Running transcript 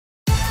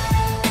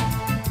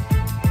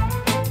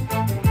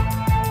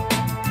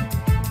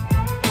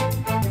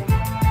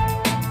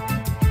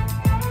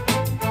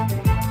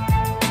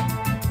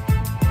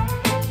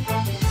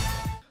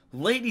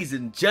Ladies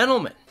and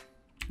gentlemen,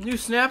 new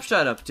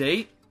Snapshot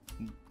update,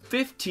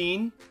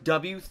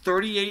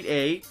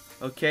 15w38a.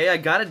 Okay, I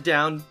got it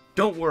down.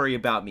 Don't worry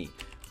about me.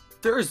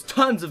 There's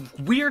tons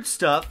of weird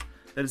stuff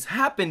that has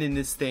happened in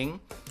this thing.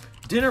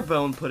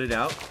 Dinnerbone put it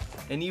out,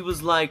 and he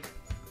was like,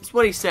 this is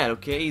what he said,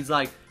 okay? He's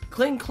like,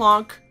 clink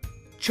clonk,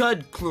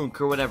 chud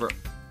clunk, or whatever.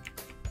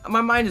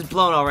 My mind is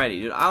blown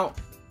already, dude. I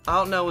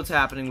don't know what's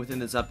happening within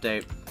this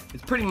update.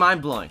 It's pretty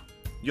mind-blowing.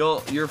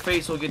 Your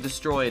face will get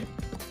destroyed.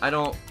 I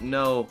don't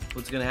know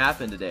what's gonna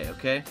happen today,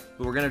 okay?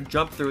 But we're gonna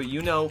jump through it.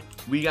 You know,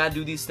 we gotta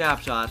do these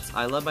snapshots.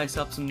 I love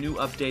myself some new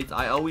updates.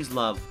 I always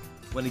love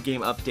when a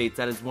game updates.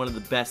 That is one of the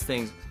best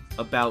things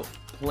about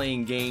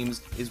playing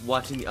games, is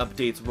watching the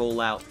updates roll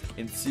out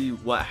and see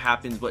what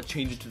happens, what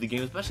changes to the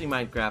game, especially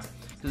Minecraft,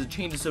 because it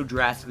changes so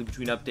drastically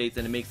between updates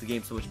and it makes the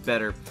game so much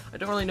better. I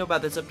don't really know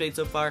about this update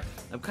so far.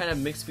 I'm kind of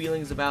mixed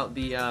feelings about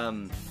the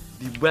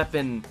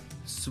weapon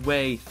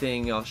sway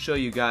thing. I'll show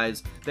you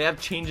guys. They have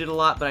changed it a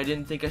lot, but I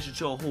didn't think I should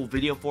show a whole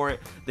video for it.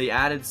 They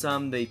added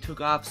some, they took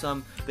off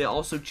some. They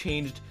also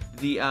changed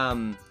the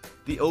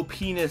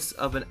OP-ness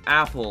of an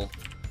apple.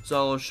 So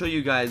I'll show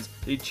you guys.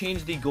 They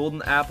changed the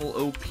golden apple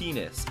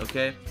OP-ness,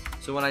 okay?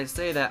 So when I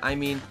say that, I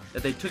mean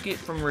that they took it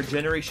from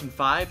regeneration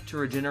 5 to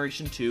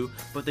regeneration 2,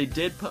 but they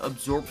did put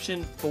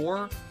absorption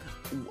 4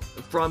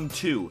 from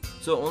 2.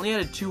 So it only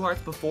added 2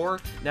 hearts before.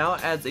 Now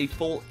it adds a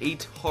full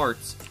 8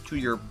 hearts to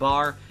your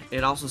bar.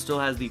 It also still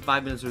has the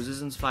 5 minutes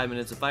resistance, 5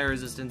 minutes of fire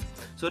resistance.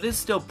 So it is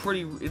still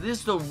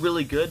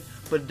really good,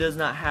 but it does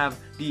not have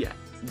the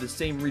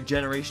same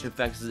regeneration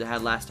effects as it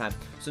had last time.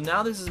 So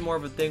now this is more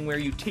of a thing where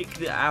you take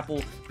the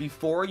apple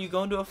before you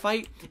go into a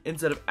fight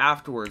instead of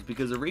afterwards,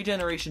 because the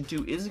regeneration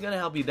 2 isn't going to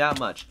help you that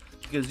much.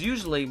 Because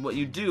usually what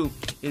you do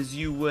is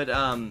you would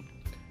go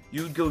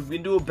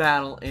into a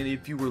battle, and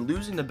if you were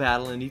losing the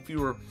battle and if you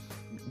were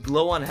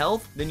low on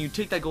health, then you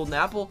take that golden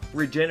apple,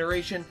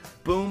 regeneration,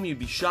 boom, you'd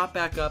be shot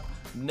back up.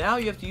 Now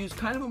you have to use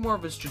kind of more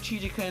of a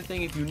strategic kind of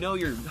thing if you know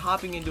you're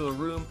hopping into a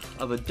room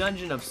of a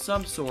dungeon of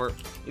some sort,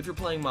 if you're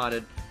playing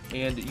modded,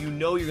 and you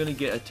know you're going to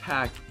get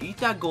attacked. Eat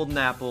that golden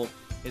apple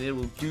and it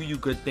will do you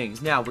good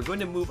things. Now we're going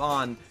to move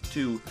on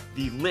to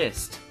the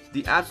list,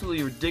 the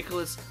absolutely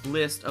ridiculous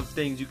list of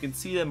things. You can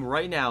see them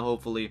right now,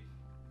 hopefully.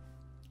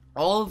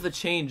 All of the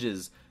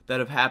changes that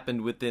have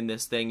happened within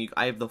this thing.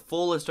 I have the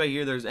full list right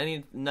here. There's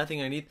nothing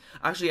underneath.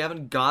 Actually, I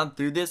haven't gone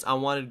through this. I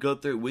wanted to go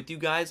through it with you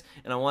guys,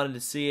 and I wanted to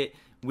see it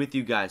with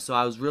you guys. So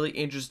I was really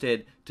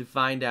interested to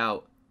find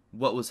out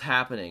what was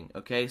happening.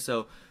 Okay,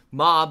 so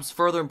mobs,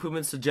 further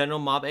improvements to general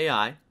mob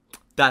AI.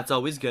 That's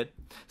always good.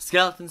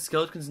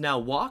 Skeletons now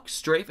walk,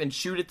 strafe, and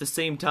shoot at the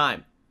same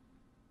time.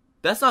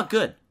 That's not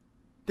good.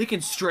 They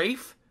can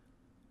strafe?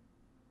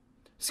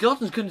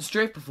 Skeletons couldn't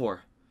strafe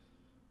before.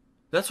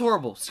 That's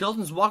horrible.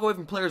 Skeletons walk away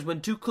from players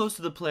when too close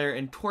to the player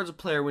and towards a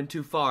player when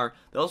too far.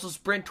 They also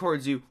sprint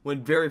towards you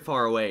when very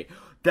far away.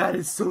 That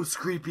is so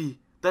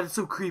creepy. That is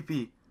so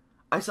creepy.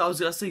 I was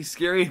gonna say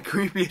scary and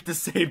creepy at the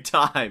same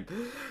time.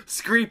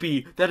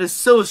 Screepy. That is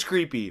so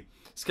screepy.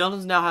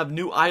 Skeletons now have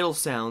new idle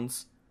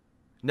sounds.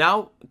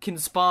 Now can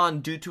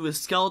spawn due to a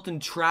skeleton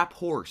trap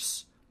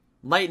horse.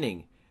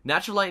 Lightning.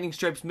 Natural lightning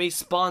strikes may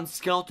spawn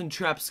skeleton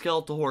trap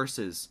skeletal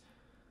horses.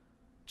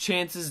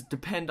 Chances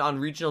depend on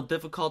regional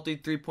difficulty.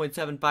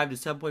 3.75 to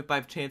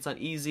 7.5 chance on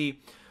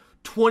easy.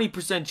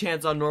 20%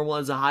 chance on normal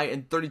as a high,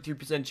 and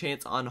 33%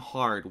 chance on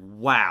hard.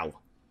 Wow.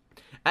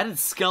 Added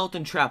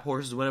skeleton trap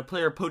horses. When a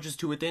player approaches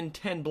to within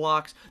 10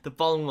 blocks, the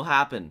following will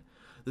happen.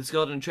 The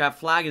skeleton trap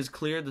flag is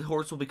cleared. The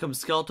horse will become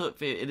skeletal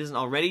if it isn't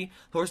already.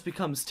 The horse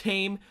becomes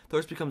tame. The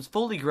horse becomes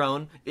fully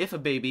grown, if a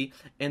baby.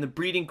 And the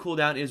breeding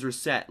cooldown is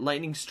reset.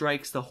 Lightning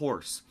strikes the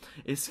horse.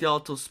 A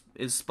skeleton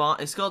is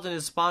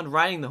spawned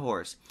riding the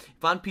horse.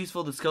 If on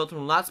peaceful, the skeleton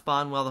will not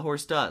spawn while the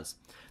horse does.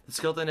 The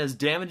skeleton has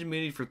damage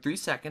immunity for 3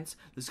 seconds.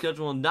 The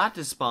skeleton will not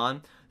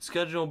despawn. The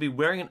skeleton will be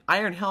wearing an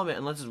iron helmet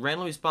unless it's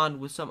randomly spawned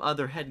with some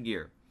other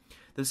headgear.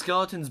 The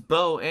skeleton's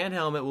bow and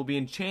helmet will be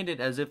enchanted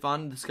as if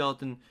on the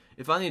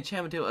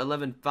enchantment table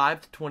at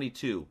 5 to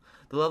 22.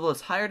 The level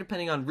is higher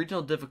depending on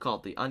regional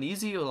difficulty. On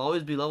easy, it will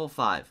always be level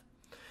 5.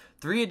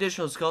 3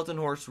 additional skeleton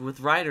horses with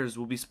riders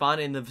will be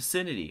spawned in the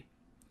vicinity.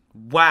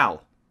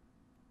 Wow.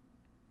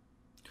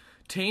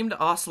 Tamed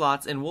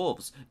ocelots and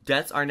wolves.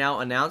 Deaths are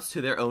now announced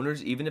to their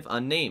owners even if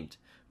unnamed.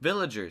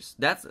 Villagers.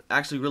 That's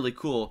actually really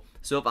cool.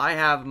 So if I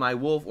have my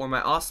wolf or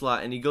my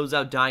ocelot and he goes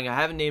out dying, I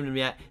haven't named him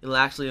yet, it'll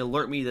actually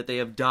alert me that they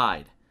have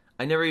died.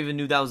 I never even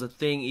knew that was a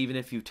thing even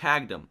if you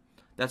tagged them.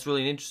 That's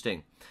really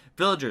interesting.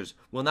 Villagers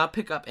will now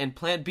pick up and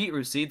plant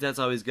beetroot seeds. That's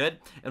always good.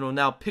 And will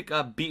now pick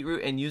up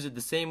beetroot and use it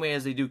the same way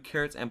as they do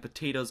carrots and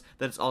potatoes.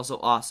 That's also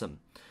awesome.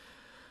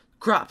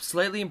 Crops.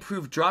 Slightly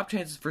improved drop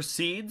chances for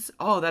seeds.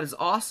 Oh, that is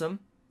awesome.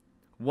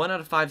 1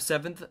 out of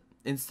 5/7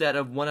 instead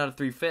of 1 out of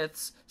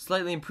 3/5.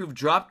 Slightly improved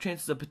drop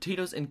chances of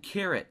potatoes and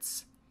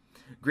carrots.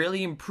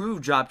 Greatly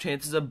improved drop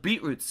chances of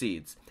beetroot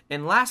seeds.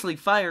 And lastly,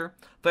 fire.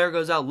 Fire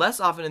goes out less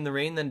often in the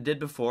rain than it did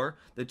before.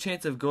 The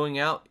chance of going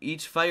out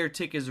each fire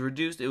tick is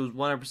reduced. It was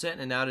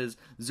 100% and now it is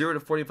 0 to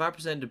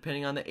 45%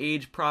 depending on the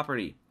age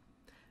property.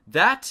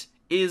 That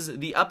is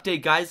the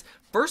update, guys.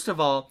 First of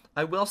all,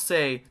 I will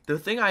say the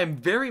thing I am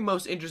very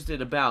most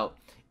interested about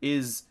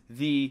is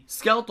the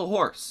skeletal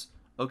horse,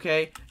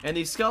 okay? And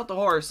the skeletal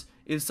horse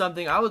is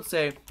something I would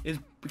say is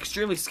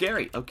extremely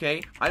scary,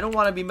 okay? I don't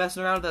want to be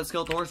messing around with that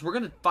skeletal horse. We're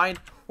gonna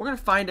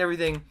find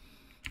everything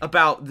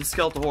about the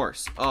skeletal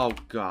horse. Oh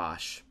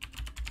gosh.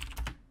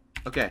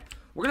 Okay,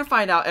 we're gonna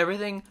find out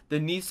everything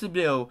that needs to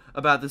know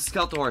about the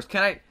skeletal horse.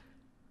 Can I?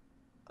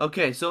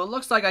 Okay, so it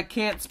looks like I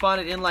can't spawn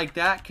it in like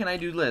that. Can I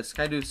do this?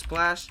 Can I do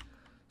splash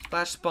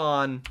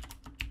spawn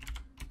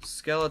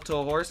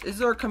skeletal horse? Is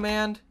there a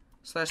command?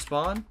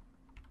 /spawn?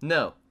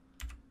 No.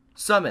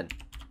 Summon.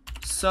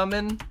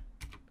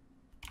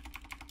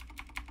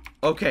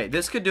 Okay,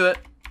 this could do it.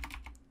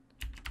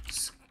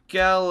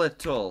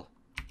 Skeletal.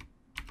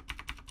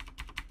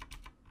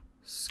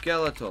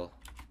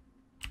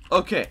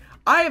 Okay,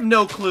 I have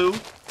no clue.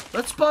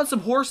 Let's spawn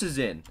some horses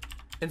in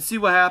and see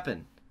what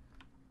happened.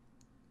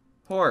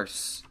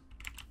 Horse.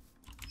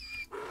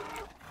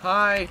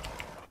 Hi.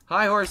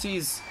 Hi,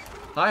 horsies.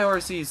 Hi,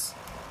 horsies.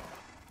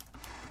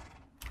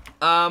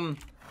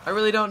 I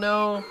really don't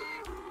know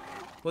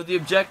what the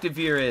objective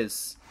here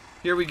is.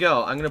 Here we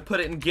go. I'm gonna put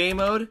it in game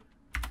mode.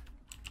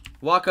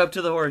 Walk up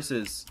to the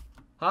horses.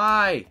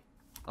 Hi.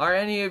 Are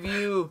any of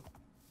you...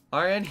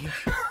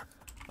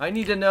 I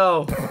need to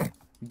know.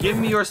 Give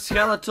me your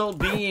skeletal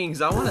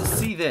beings. I want to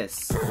see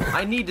this.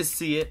 I need to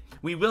see it.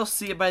 We will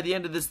see it by the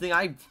end of this thing.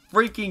 I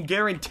freaking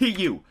guarantee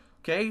you.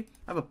 Okay?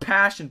 I have a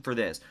passion for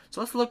this. So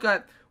let's look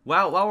at...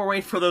 While we're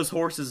waiting for those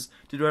horses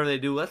to do whatever they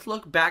do, let's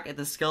look back at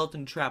the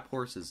skeleton trap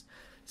horses.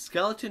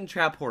 Skeleton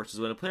trap horses.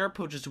 When a player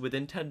approaches to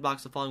within 10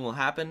 blocks, the following will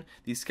happen.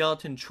 The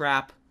skeleton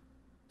trap,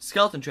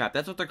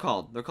 that's what they're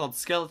called. They're called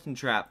skeleton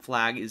trap.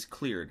 Flag is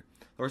cleared.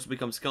 The horse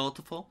becomes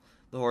skeletal.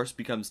 The horse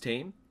becomes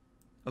tame.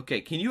 Okay,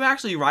 can you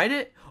actually ride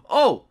it?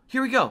 Oh,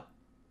 here we go.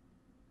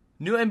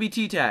 New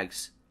MBT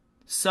tags.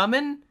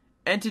 Summon,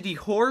 entity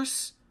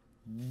horse.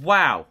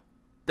 Wow,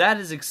 that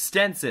is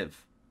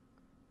extensive.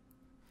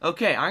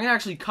 Okay, I'm gonna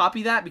actually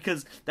copy that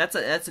because that's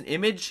an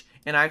image,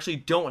 and I actually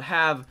don't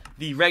have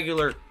the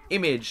regular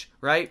image,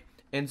 right?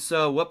 And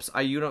so, whoops,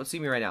 you don't see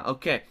me right now.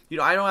 Okay,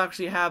 I don't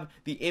actually have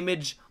the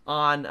image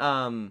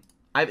on.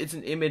 It's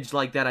an image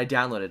like that I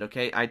downloaded.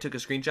 Okay, I took a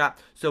screenshot.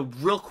 So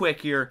real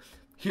quick here,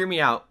 hear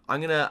me out.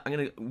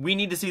 We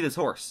need to see this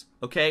horse.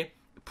 Okay,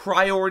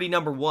 priority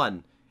number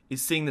 1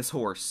 is seeing this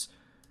horse,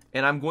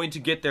 and I'm going to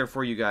get there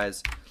for you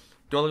guys.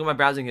 Don't look at my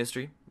browsing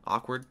history.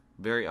 Awkward,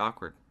 very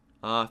awkward.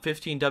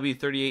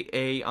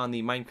 15w38a on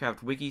the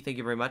Minecraft wiki. Thank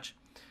you very much.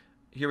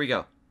 Here we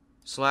go.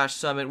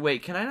 /summon.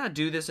 Wait, can I not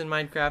do this in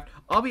Minecraft?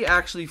 I'll be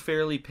actually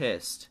fairly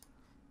pissed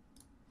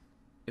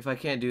if I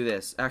can't do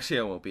this. Actually,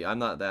 I won't be. I'm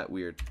not that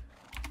weird.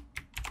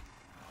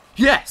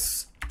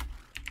 Yes!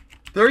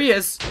 There he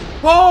is.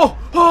 Oh!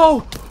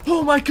 Oh!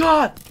 Oh my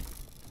god!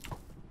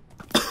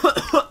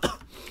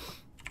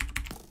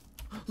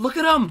 Look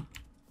at him!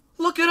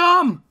 Look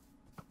at him!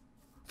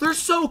 They're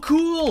so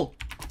cool!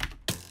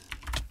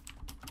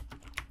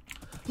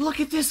 Look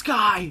at this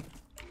guy!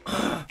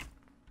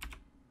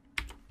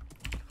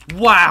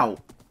 Wow!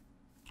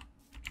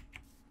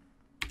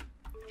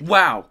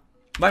 Wow!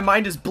 My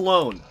mind is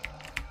blown.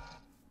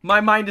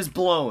 My mind is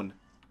blown.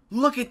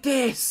 Look at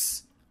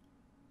this!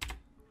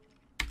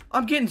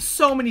 I'm getting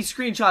so many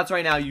screenshots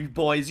right now, you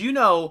boys. You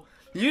know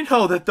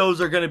that those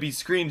are gonna be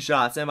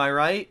screenshots, am I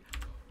right?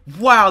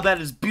 Wow,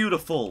 that is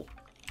beautiful.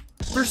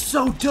 They're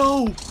so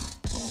dope.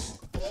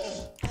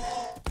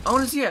 I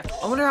wanna see it.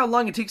 I wonder how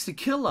long it takes to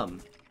kill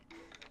them.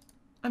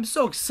 I'm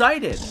so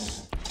excited.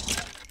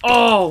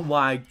 Oh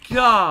my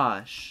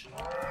gosh.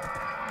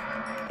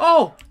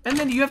 Oh, and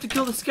then you have to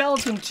kill the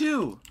skeleton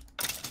too.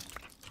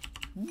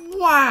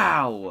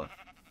 Wow.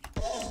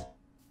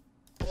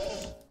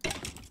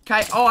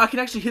 I can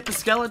actually hit the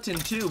skeleton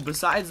too,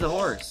 besides the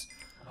horse.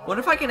 What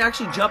if I can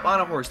actually jump on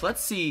a horse?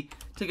 Let's see.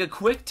 Take a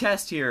quick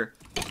test here.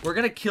 We're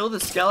gonna kill the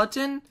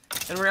skeleton,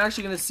 and we're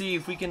actually gonna see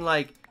if we can,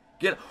 like,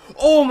 get...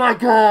 Oh my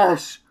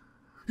gosh!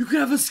 You can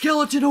have a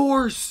skeleton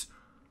horse!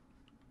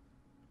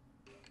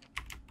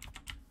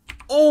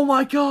 Oh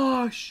my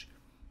gosh!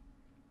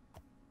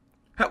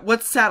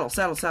 What's saddle?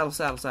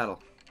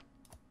 Saddle.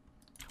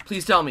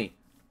 Please tell me.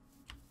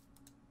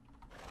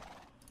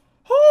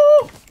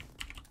 Oh!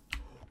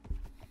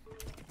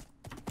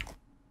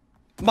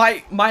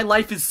 My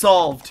life is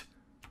solved.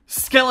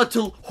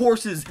 Skeletal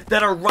horses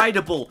that are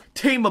rideable,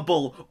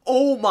 tameable.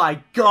 Oh my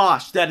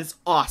gosh, that is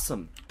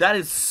awesome. That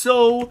is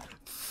so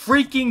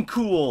freaking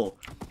cool.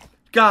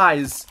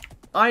 Guys,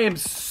 I am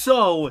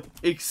so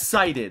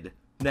excited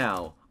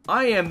now.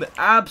 I am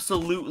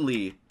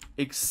absolutely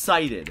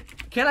excited.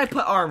 Can I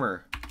put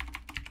armor?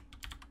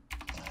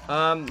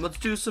 Let's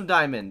do some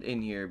diamond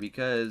in here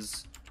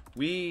because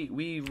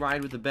we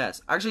ride with the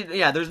best. Actually,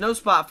 yeah, there's no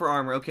spot for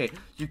armor. Okay,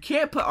 you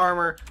can't put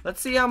armor.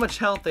 Let's see how much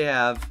health they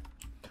have.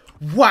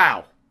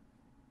 Wow!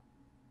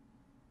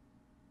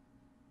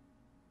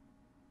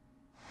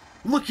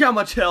 Look how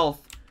much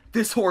health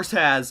this horse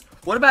has.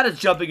 What about its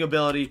jumping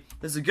ability?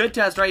 This is a good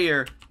test right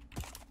here.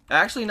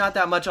 Actually, not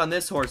that much on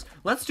this horse.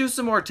 Let's do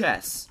some more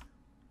tests.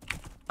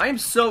 I am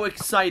so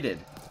excited.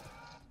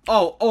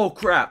 Oh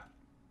crap.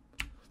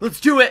 Let's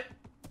do it.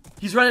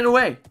 He's running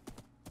away.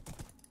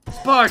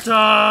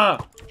 Sparta!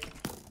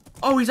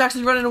 Oh, he's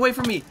actually running away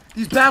from me.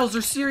 These battles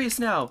are serious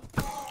now.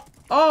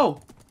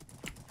 Oh.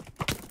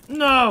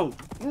 No.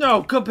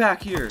 No, come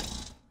back here.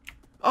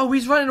 Oh,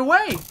 he's running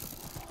away.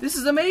 This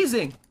is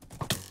amazing.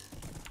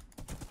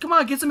 Come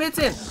on, get some hits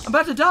in. I'm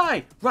about to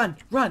die. Run,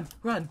 run,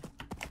 run.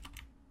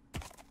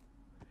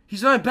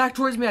 He's running back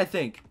towards me, I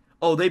think.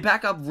 Oh, they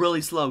back up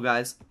really slow,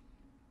 guys.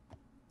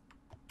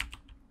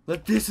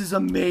 But this is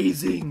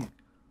amazing.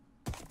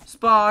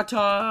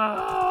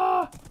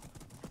 Sparta!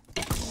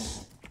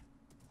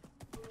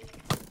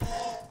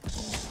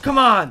 Come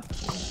on.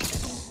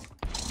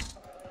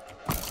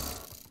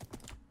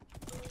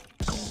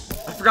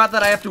 I forgot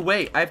that I have to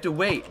wait. I have to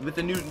wait with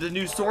the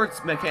new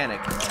swords mechanic.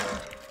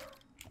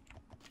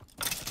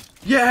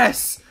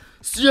 Yes!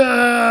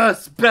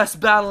 Yes! Best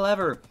battle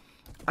ever.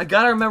 I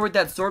gotta remember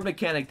that sword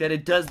mechanic that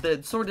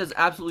the sword does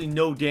absolutely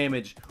no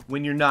damage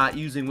when you're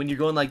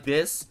going like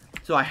this.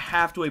 So I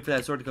have to wait for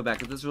that sword to come back,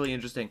 because that's really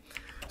interesting.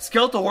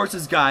 Skeletal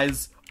horses,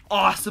 guys,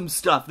 awesome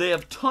stuff. They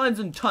have tons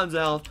and tons of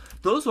health.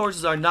 Those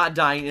horses are not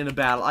dying in a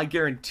battle, I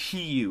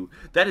guarantee you.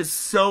 That is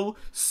so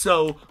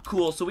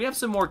cool. So we have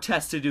some more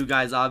tests to do,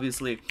 guys,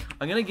 obviously.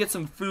 I'm gonna get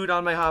some food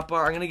on my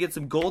hotbar. I'm gonna get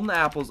some golden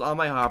apples on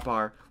my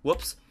hotbar.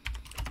 Whoops.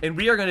 And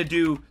we are gonna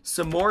do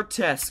some more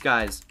tests,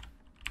 guys.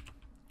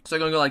 So I'm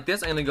gonna go like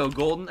this. I'm gonna go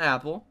golden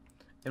apple.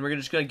 And we're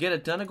just gonna get a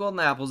ton of golden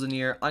apples in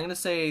here. I'm gonna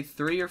say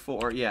 3 or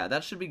 4. Yeah,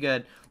 that should be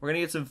good. We're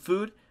gonna get some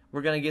food.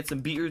 We're gonna get some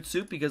beetroot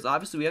soup, because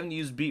obviously we haven't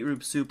used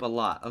beetroot soup a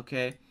lot,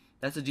 okay?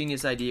 That's a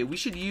genius idea. We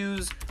should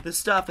use the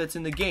stuff that's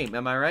in the game,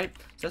 am I right?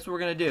 So that's what we're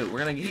gonna do. We're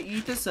gonna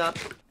eat this up,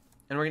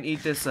 and we're gonna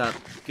eat this up.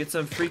 Get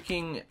some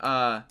freaking,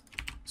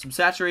 some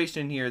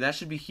saturation in here. That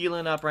should be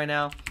healing up right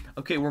now.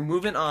 Okay, we're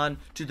moving on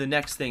to the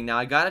next thing. Now,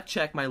 I gotta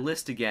check my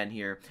list again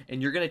here,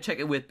 and you're gonna check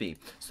it with me.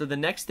 So the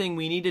next thing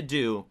we need to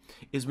do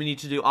is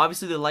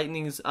obviously the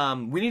lightnings,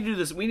 we need to do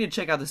this, we need to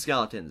check out the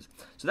skeletons.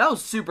 So that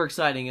was super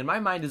exciting, and my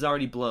mind is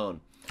already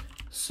blown.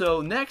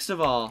 So next of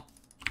all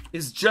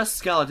is just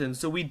skeletons.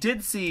 So we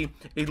did see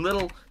a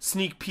little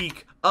sneak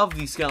peek of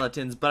the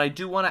skeletons, but I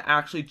do want to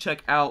actually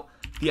check out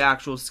the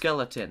actual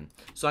skeleton.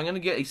 So I'm going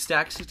to get a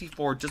stack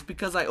 64 just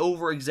because I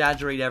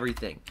over-exaggerate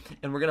everything.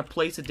 And we're going to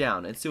place it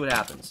down and see what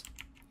happens.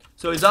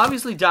 So he's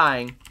obviously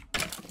dying.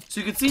 So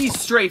you can see he's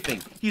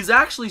strafing. He's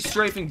actually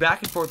strafing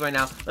back and forth right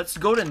now. Let's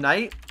go to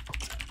night.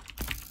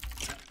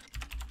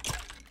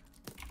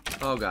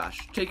 Oh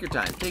gosh. Take your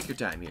time. Take your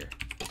time here.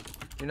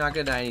 You're not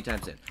going to die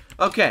anytime soon.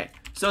 Okay.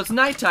 So it's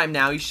nighttime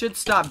now. He should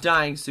stop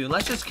dying soon.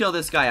 Let's just kill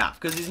this guy off,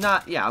 because he's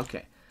not... Yeah,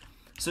 okay.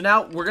 So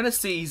now we're going to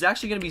see he's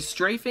actually going to be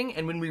strafing,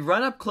 and when we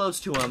run up close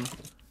to him,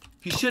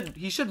 he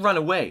should run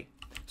away.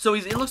 So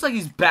it looks like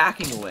he's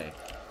backing away,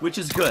 which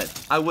is good,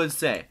 I would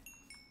say.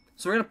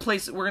 So we're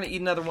going to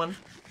eat another one.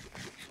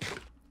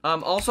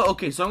 Also,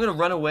 okay, so I'm going to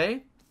run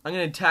away. I'm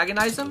going to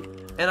antagonize him,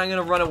 and I'm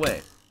going to run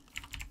away.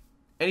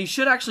 And he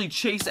should actually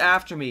chase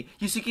after me.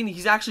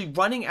 He's actually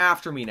running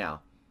after me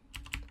now.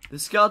 The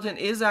skeleton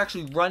is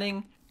actually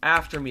running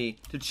after me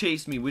to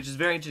chase me, which is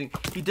very interesting.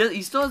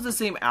 He still has the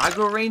same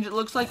aggro range, it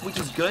looks like, which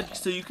is good,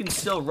 so you can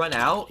still run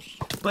out,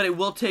 but it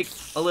will take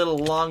a little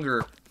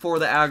longer for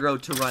the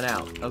aggro to run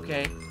out,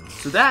 okay?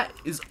 So that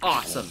is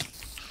awesome.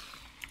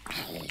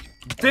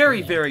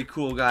 Very, very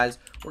cool, guys.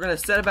 We're going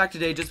to set it back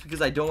today just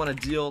because I don't want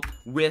to deal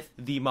with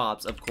the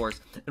mobs, of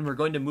course, and we're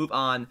going to move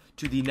on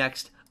to the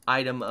next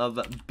item of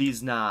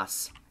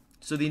business.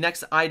 So the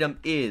next item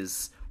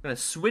is... We're going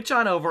to switch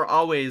on over,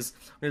 always.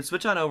 We're going to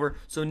switch on over.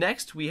 So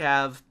next we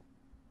have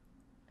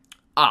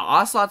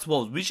Ocelot's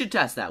Wolves. We should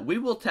test that. We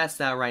will test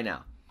that right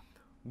now.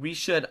 We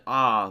should,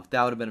 that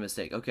would have been a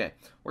mistake. Okay,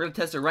 we're going to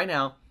test it right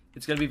now.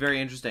 It's going to be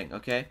very interesting,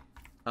 okay?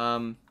 What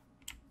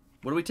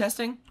are we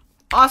testing?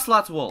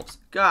 Ocelot's Wolves.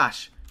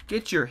 Gosh,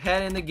 get your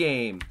head in the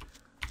game.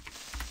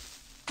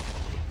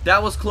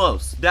 That was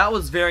close. That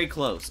was very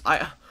close.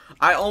 I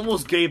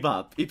almost gave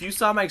up. If you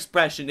saw my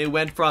expression, it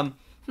went from...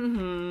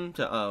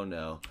 to oh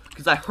no,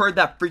 because I heard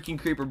that freaking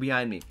creeper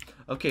behind me.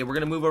 Okay, we're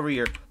gonna move over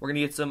here. We're gonna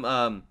get some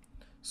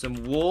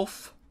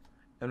wolf,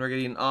 and we're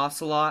gonna get an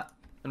ocelot,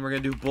 and we're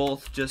gonna do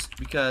both just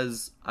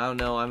because I don't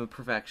know. I'm a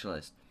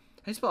perfectionist.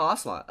 How do you spell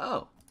ocelot?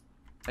 Oh,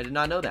 I did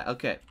not know that.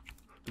 Okay,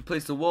 we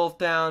place the wolf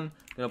down.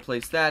 We're gonna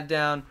place that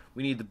down.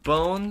 We need the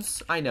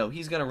bones. I know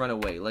he's gonna run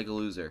away like a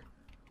loser.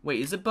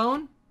 Wait, is it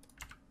bone?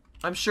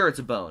 I'm sure it's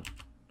a bone.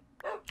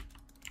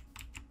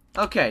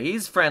 Okay,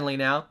 he's friendly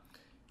now.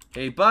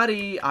 Hey,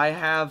 buddy, I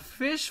have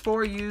fish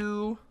for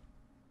you.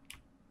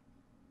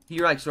 He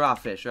likes raw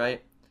fish,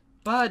 right?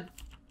 Bud.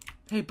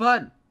 Hey,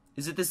 bud.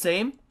 Is it the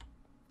same?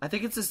 I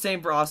think it's the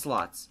same for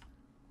ocelots.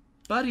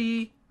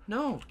 Buddy.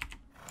 No.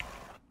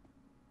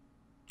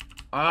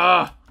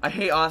 Ah, I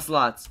hate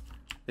ocelots.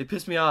 They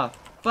piss me off.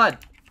 Bud.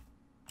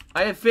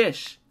 I have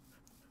fish.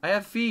 I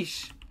have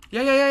fish.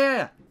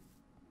 Yeah.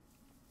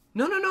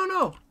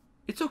 No.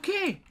 It's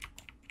okay.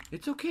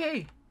 It's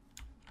okay.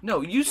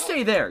 No, you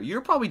stay there.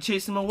 You're probably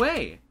chasing him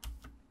away.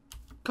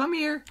 Come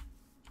here.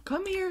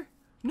 Come here.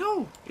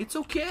 No, it's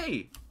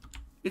okay.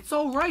 It's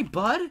alright,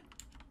 bud.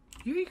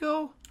 Here you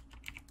go.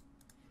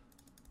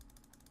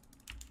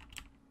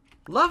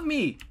 Love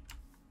me.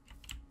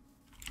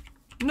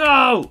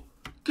 No!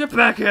 Get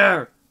back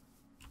here!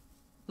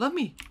 Love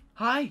me.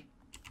 Hi.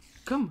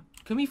 Come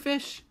eat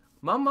fish.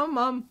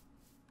 Mom.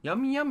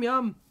 Yum, yum,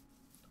 yum.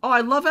 Oh,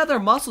 I love how their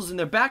muscles in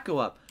their back go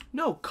up.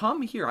 No,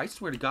 come here. I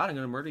swear to God, I'm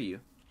gonna murder you.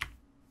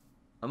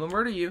 I'm gonna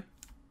murder you.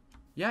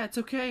 Yeah, it's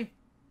okay.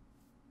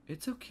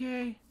 It's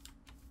okay.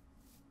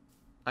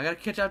 I gotta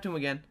catch up to him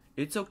again.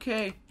 It's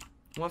okay.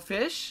 You want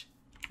fish?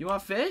 You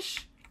want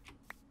fish?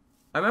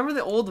 I remember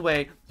the old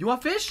way. You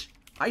want fish?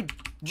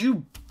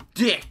 You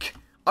dick.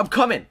 I'm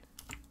coming.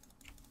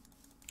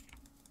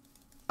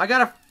 I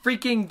gotta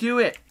freaking do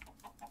it.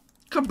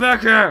 Come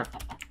back here.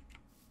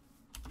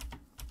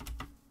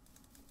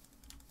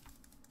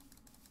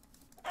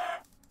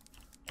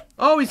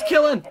 Oh, he's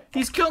killing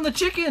the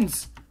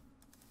chickens.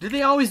 Did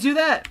they always do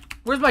that?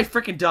 Where's my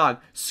freaking dog?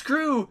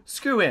 Screw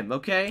him,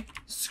 okay?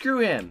 Screw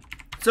him.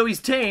 So he's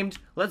tamed.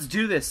 Let's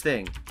do this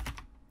thing.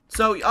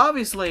 So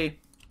obviously,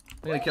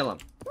 I'm gonna kill him.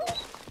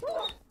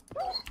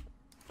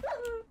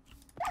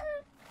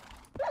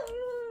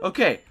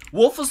 Okay,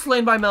 wolf was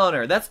slain by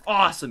Melanair. That's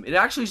awesome. It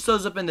actually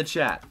shows up in the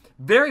chat.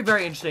 Very,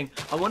 very interesting.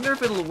 I wonder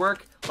if it'll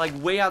work like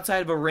way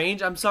outside of a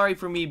range. I'm sorry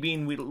for me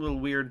being a little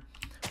weird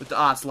with the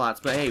ocelots,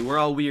 but hey, we're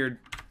all weird.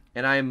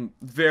 And I'm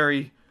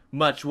very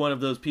much one of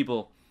those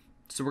people.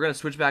 So we're going to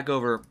switch back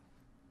over.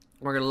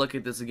 We're going to look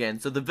at this again.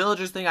 So the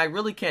villagers thing, I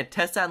really can't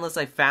test that unless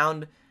I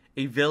found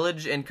a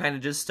village and kind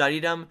of just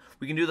studied them.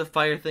 We can do the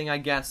fire thing, I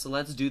guess. So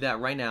let's do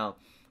that right now.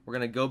 We're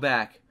going to go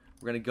back.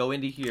 We're going to go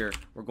into here.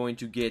 We're going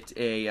to get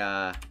a...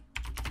 we're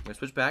going to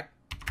switch back.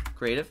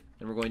 Creative.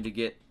 And we're going to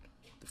get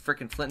the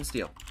frickin' flint and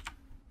steel.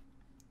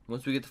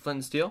 Once we get the flint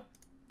and steel,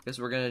 guess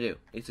what we're going to do?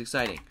 It's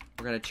exciting.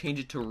 We're going to change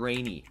it to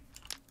rainy.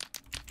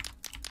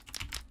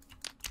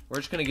 We're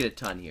just going to get a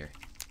ton here.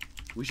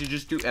 We should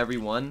just do every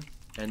one,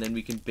 and then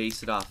we can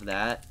base it off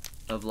that,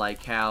 of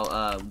like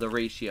how, the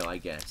ratio, I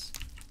guess.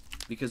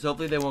 Because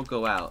hopefully they won't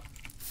go out.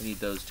 I need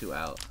those two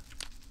out.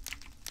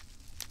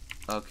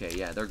 Okay,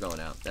 yeah, they're going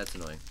out. That's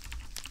annoying.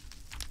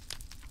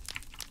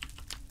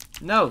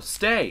 No,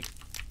 stay!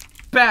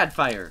 Bad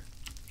fire!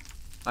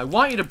 I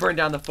want you to burn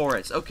down the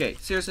forest. Okay,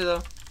 seriously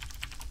though?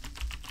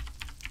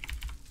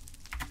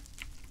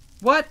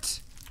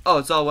 What? Oh,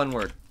 it's all one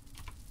word.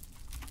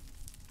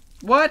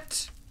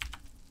 What?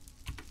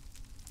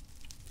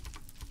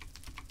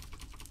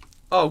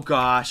 Oh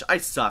gosh, I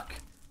suck.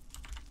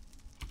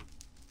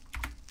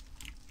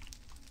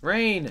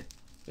 Rain.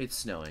 It's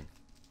snowing.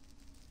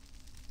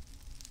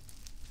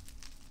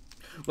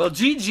 Well,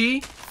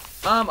 GG.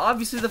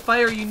 Obviously the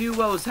fire, you knew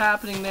what was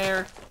happening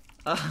there.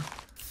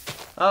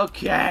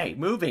 Okay,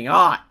 moving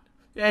on.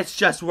 It's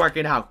just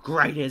working out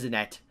great, isn't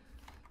it?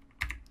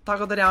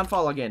 Toggle the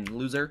downfall again,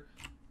 loser.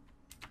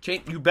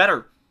 You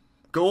better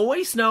go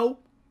away, snow.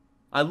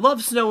 I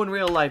love snow in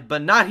real life,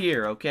 but not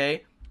here,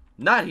 okay?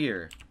 Not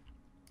here.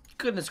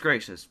 Goodness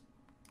gracious.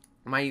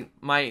 My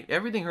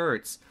everything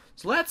hurts.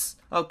 So let's,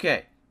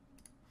 okay.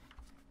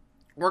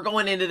 We're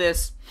going into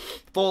this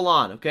full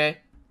on, okay?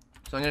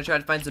 So I'm going to try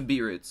to find some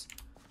beetroots.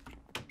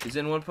 Is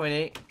it in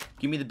 1.8?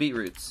 Give me the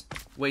beetroots.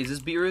 Wait, is this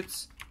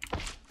beetroots?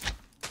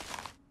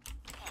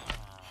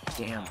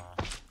 Damn.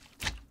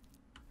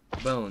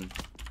 Bone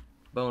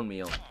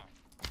meal.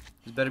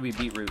 This better be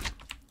beetroot.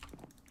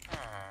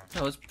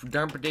 No, it's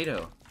darn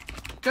potato.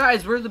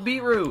 Guys, where's the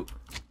beetroot?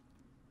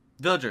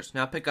 Villagers,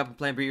 now pick up and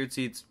plant beetroot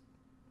seeds.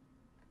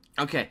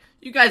 Okay,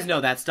 you guys know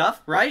that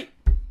stuff, right?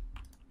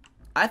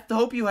 I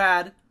hope you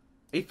had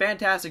a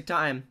fantastic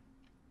time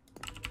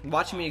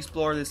watching me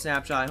explore this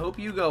snapshot. I hope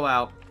you go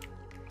out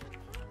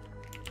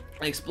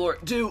and explore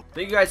it too.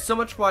 Thank you guys so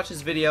much for watching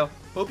this video.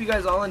 Hope you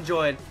guys all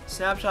enjoyed.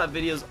 Snapshot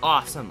video is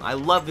awesome. I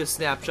love this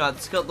snapshot.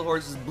 The skeletal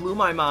horses blew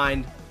my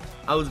mind.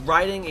 I was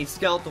riding a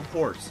skeletal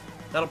horse.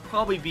 That'll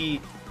probably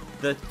be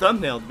the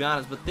thumbnail, to be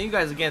honest. But thank you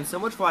guys again so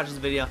much for watching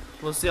this video.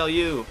 We'll see all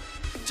you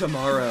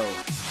tomorrow.